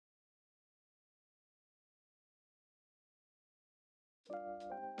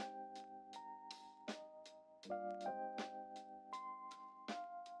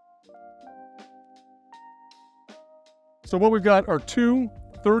So what we've got are two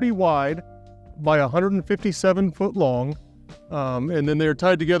 30 wide by 157 foot long, and then they're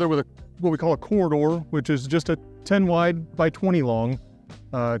tied together with what we call a corridor, which is just a 10 wide by 20 long,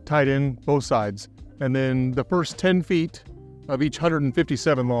 tied in both sides. And then the first 10 feet of each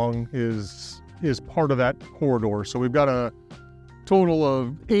 157 long is part of that corridor. So we've got a total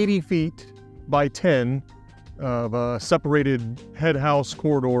of 80 feet by 10 of a separated head house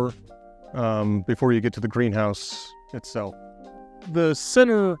corridor before you get to the greenhouse itself. The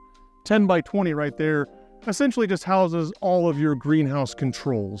center 10 by 20 right there essentially just houses all of your greenhouse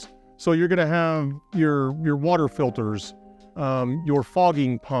controls. So you're gonna have your water filters, your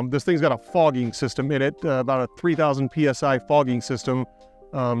fogging pump. This thing's got a fogging system in it, about a 3,000 PSI fogging system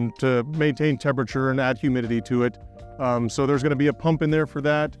to maintain temperature and add humidity to it. So there's gonna be a pump in there for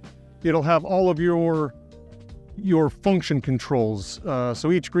that. It'll have all of your function controls.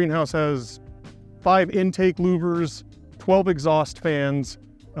 So each greenhouse has 5 intake louvers, 12 exhaust fans,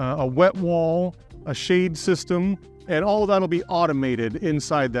 a wet wall, a shade system, and all of that will be automated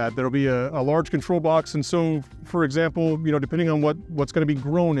inside that. There'll be a large control box, and so, for example, depending on what's going to be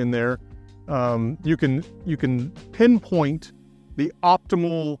grown in there, you can pinpoint the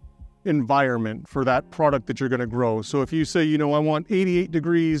optimal environment for that product that you're going to grow. So if you say, I want 88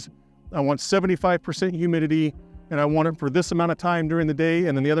 degrees, I want 75% humidity, and I want it for this amount of time during the day,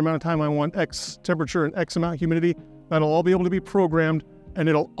 and then the other amount of time I want X temperature and X amount of humidity, that'll all be able to be programmed, and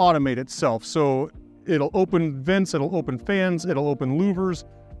it'll automate itself. So it'll open vents, it'll open fans, it'll open louvers,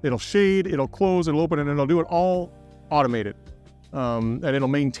 it'll shade, it'll close, it'll open, and it'll do it all automated. And it'll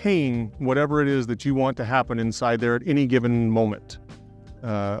maintain whatever it is that you want to happen inside there at any given moment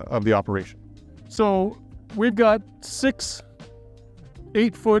of the operation. So we've got 6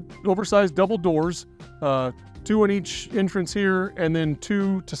 8-foot oversized double doors, 2 on each entrance here, and then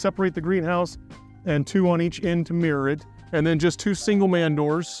 2 to separate the greenhouse, and 2 on each end to mirror it, and then just 2 single man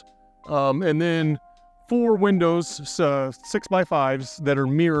doors, and then 4 windows, 6x5s that are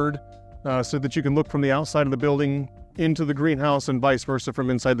mirrored, so that you can look from the outside of the building into the greenhouse and vice versa from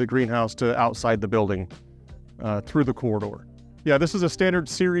inside the greenhouse to outside the building through the corridor. Yeah, this is a standard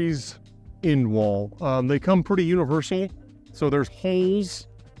Ceres end wall. They come pretty universal, so there's holes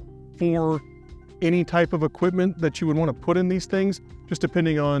for any type of equipment that you would want to put in these things, just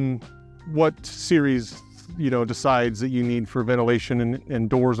depending on what Ceres decides that you need for ventilation and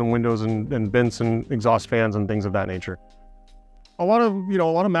doors and windows and vents and exhaust fans and things of that nature. A lot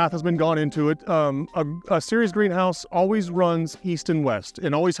of math has been gone into it. A Ceres greenhouse always runs east and west,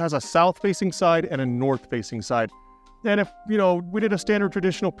 and always has a south-facing side and a north-facing side. And if we did a standard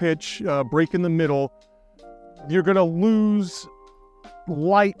traditional pitch, break in the middle, you're going to lose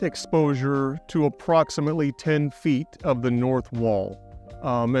light exposure to approximately 10 feet of the north wall.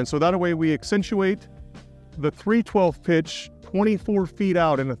 And so that way we accentuate the 3/12 pitch 24 feet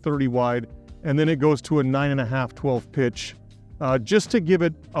out in a 30 wide, and then it goes to a 9.5 12 pitch, just to give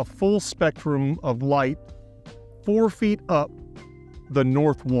it a full spectrum of light 4 feet up the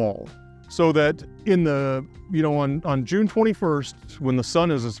north wall. So that in the, on June 21st, when the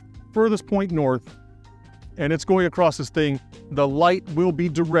sun is its furthest point north, and it's going across this thing, the light will be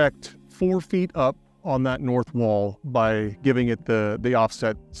direct 4 feet up on that north wall by giving it the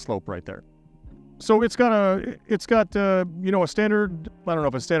offset slope right there. So it's got a standard, I don't know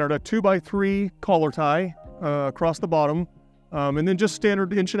if it's standard, a 2x3 collar tie across the bottom, and then just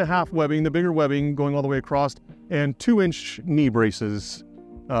standard 1.5-inch webbing, the bigger webbing going all the way across, and 2-inch knee braces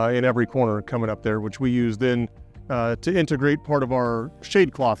in every corner coming up there, which we use then to integrate part of our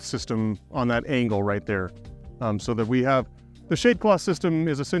shade cloth system on that angle right there. So that we have, the shade cloth system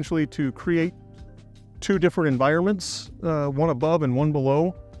is essentially to create 2 different environments, one above and one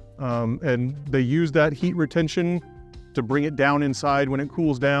below. And they use that heat retention to bring it down inside when it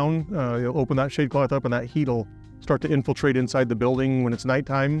cools down. You'll open that shade cloth up and that heat will start to infiltrate inside the building when it's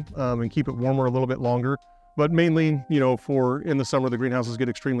nighttime, and keep it warmer a little bit longer. But mainly, for in the summer, the greenhouses get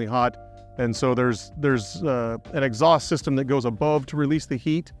extremely hot. And so there's an exhaust system that goes above to release the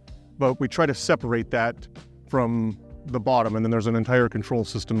heat, but we try to separate that from the bottom. And then there's an entire control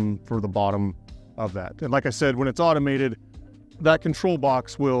system for the bottom of that. And like I said, when it's automated, that control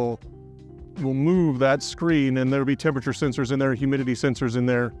box will move that screen, and there'll be temperature sensors in there, humidity sensors in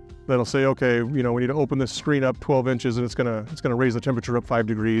there that'll say, okay, we need to open this screen up 12 inches, and it's gonna raise the temperature up 5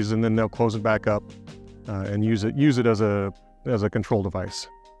 degrees, and then they'll close it back up and use it as a control device.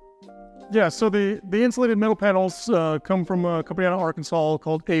 Yeah, so the insulated metal panels come from a company out of Arkansas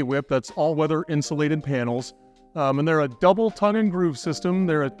called HighYield. That's all-weather insulated panels. And they're a double tongue and groove system.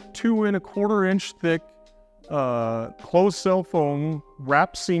 They're a 2 1/4 inch thick closed cell foam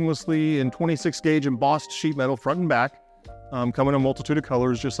wrapped seamlessly in 26 gauge embossed sheet metal front and back, coming in a multitude of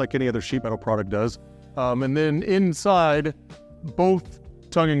colors just like any other sheet metal product does. And then inside both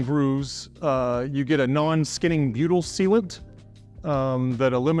tongue and grooves, you get a non-skinning butyl sealant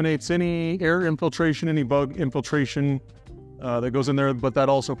that eliminates any air infiltration, any bug infiltration that goes in there, but that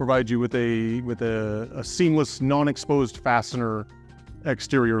also provides you with a seamless, non-exposed fastener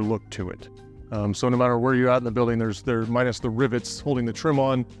exterior look to it. So no matter where you're at in the building, there minus the rivets holding the trim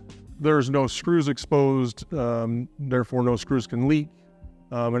on, there's no screws exposed, therefore no screws can leak,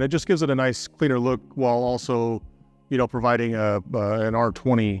 and it just gives it a nice, cleaner look while also, providing an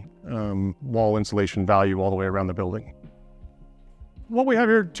R20 wall insulation value all the way around the building. What we have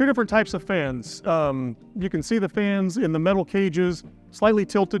here, 2 different types of fans. You can see the fans in the metal cages, slightly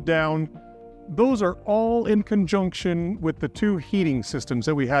tilted down. Those are all in conjunction with the 2 heating systems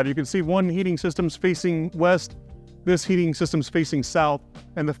that we had. You can see one heating system's facing west, this heating system's facing south,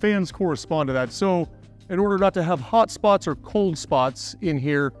 and the fans correspond to that. So in order not to have hot spots or cold spots in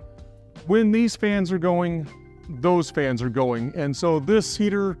here, when these fans are going, those fans are going. And so this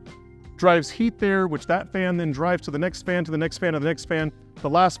heater drives heat there, which that fan then drives to the next fan, to the next fan, to the next fan. The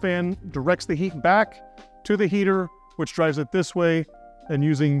last fan directs the heat back to the heater, which drives it this way, and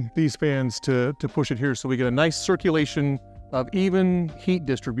using these fans to push it here. So we get a nice circulation of even heat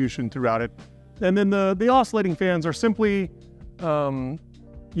distribution throughout it. And then the oscillating fans are simply,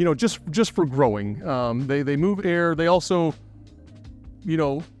 just for growing. They move air. They also,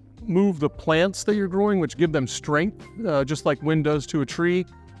 move the plants that you're growing, which give them strength, just like wind does to a tree.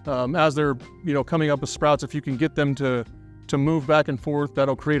 As they're, coming up with sprouts, if you can get them to move back and forth,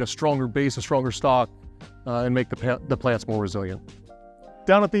 that'll create a stronger base, a stronger stalk, and make the plants more resilient.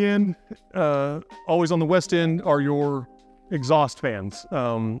 Down at the end, always on the west end, are your exhaust fans.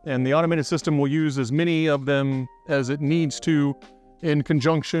 And the automated system will use as many of them as it needs to in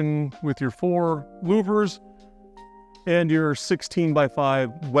conjunction with your 4 louvers and your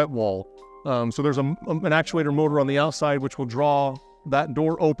 16x5 wet wall. So there's an actuator motor on the outside which will draw that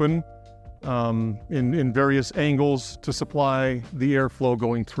door open in various angles to supply the airflow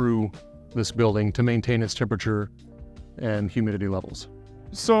going through this building to maintain its temperature and humidity levels.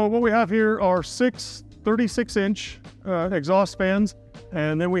 So what we have here are 6 36-inch exhaust fans,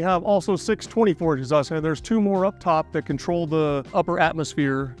 and then we have also 6 24-inch exhaust fans. There's 2 more up top that control the upper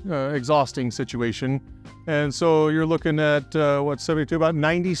atmosphere exhausting situation. And so you're looking at, 72, about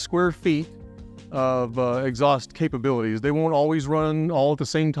 90 square feet of exhaust capabilities. They won't always run all at the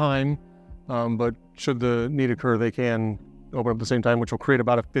same time, but should the need occur, they can open up at the same time, which will create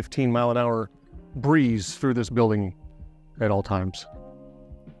about a 15-mile-an-hour breeze through this building at all times.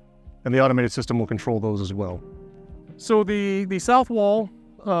 And the automated system will control those as well. So the south wall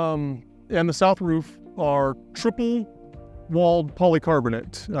and the south roof are triple-walled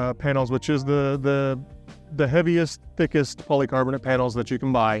polycarbonate panels, which is the heaviest, thickest polycarbonate panels that you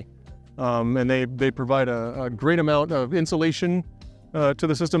can buy. And they provide a great amount of insulation to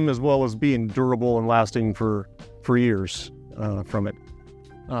the system, as well as being durable and lasting for years from it.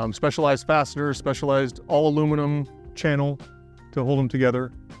 Specialized fasteners, specialized all aluminum channel to hold them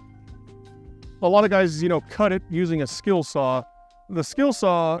together. A lot of guys, cut it using a skill saw. The skill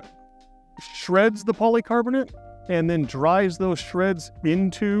saw shreds the polycarbonate and then drives those shreds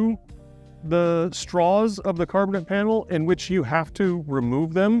into the straws of the carbonate panel, in which you have to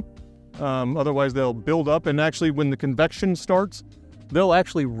remove them. Otherwise they'll build up, and actually when the convection starts, they'll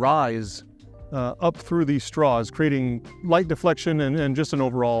actually rise up through these straws, creating light deflection and just an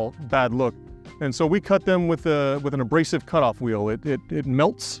overall bad look. And so we cut them with an abrasive cutoff wheel. It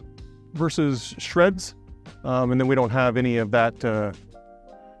melts versus shreds, and then we don't have any of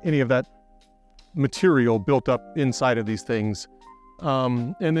that material built up inside of these things.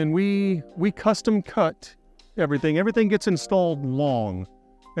 And then we custom cut everything. Everything gets installed long,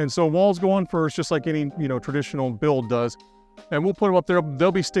 and so walls go on first, just like any traditional build does. And we'll put them up there.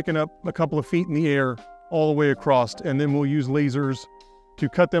 They'll be sticking up a couple of feet in the air all the way across, and then we'll use lasers to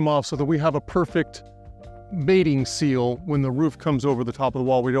cut them off so that we have a perfect mating seal when the roof comes over the top of the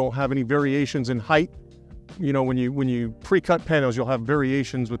wall. We don't have any variations in height. When you pre-cut panels, you'll have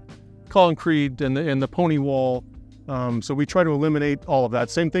variations with concrete and the pony wall. So we try to eliminate all of that.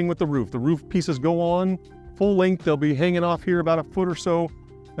 Same thing with the roof. The roof pieces go on full length. They'll be hanging off here about a foot or so,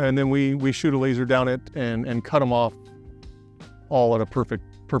 and then we shoot a laser down it and cut them off all at a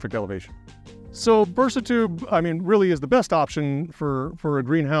perfect elevation. So Versatube, really is the best option for a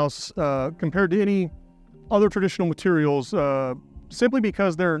greenhouse compared to any other traditional materials, simply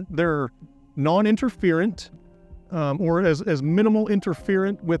because they're non-interferent. or as minimal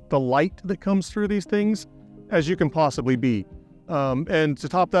interferent with the light that comes through these things as you can possibly be. And to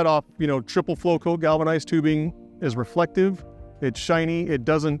top that off, triple flow coat galvanized tubing is reflective, it's shiny, it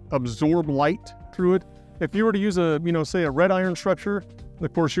doesn't absorb light through it. If you were to use say a red iron structure,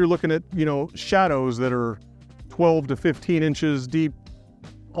 of course you're looking at, shadows that are 12 to 15 inches deep,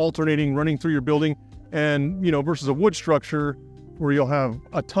 alternating, running through your building, and, versus a wood structure where you'll have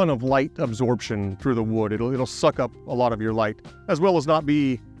a ton of light absorption through the wood. It'll suck up a lot of your light, as well as not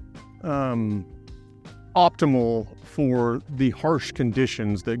be optimal for the harsh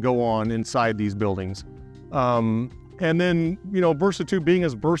conditions that go on inside these buildings. And then, VersaTube being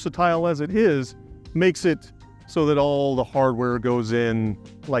as versatile as it is, makes it so that all the hardware goes in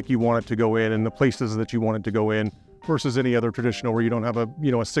like you want it to go in and the places that you want it to go in, versus any other traditional where you don't have a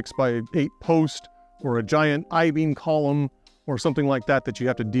 6x8 post or a giant I-beam column or something like that you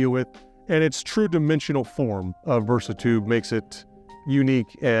have to deal with. And its true dimensional form of VersaTube makes it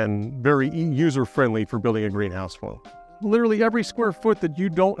unique and very user-friendly for building a greenhouse flow. Literally every square foot that you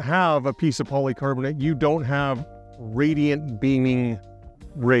don't have a piece of polycarbonate, you don't have radiant beaming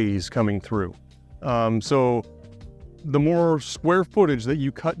rays coming through. So the more square footage that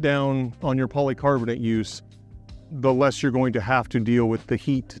you cut down on your polycarbonate use, the less you're going to have to deal with the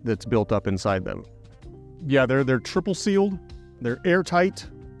heat that's built up inside them. Yeah, they're triple sealed, they're airtight.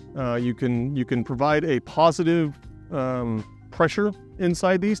 You can provide a positive pressure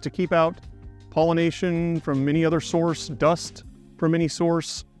inside these to keep out pollination from any other source, dust from any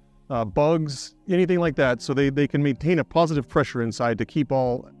source, bugs, anything like that. So they can maintain a positive pressure inside to keep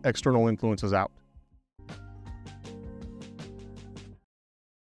all external influences out.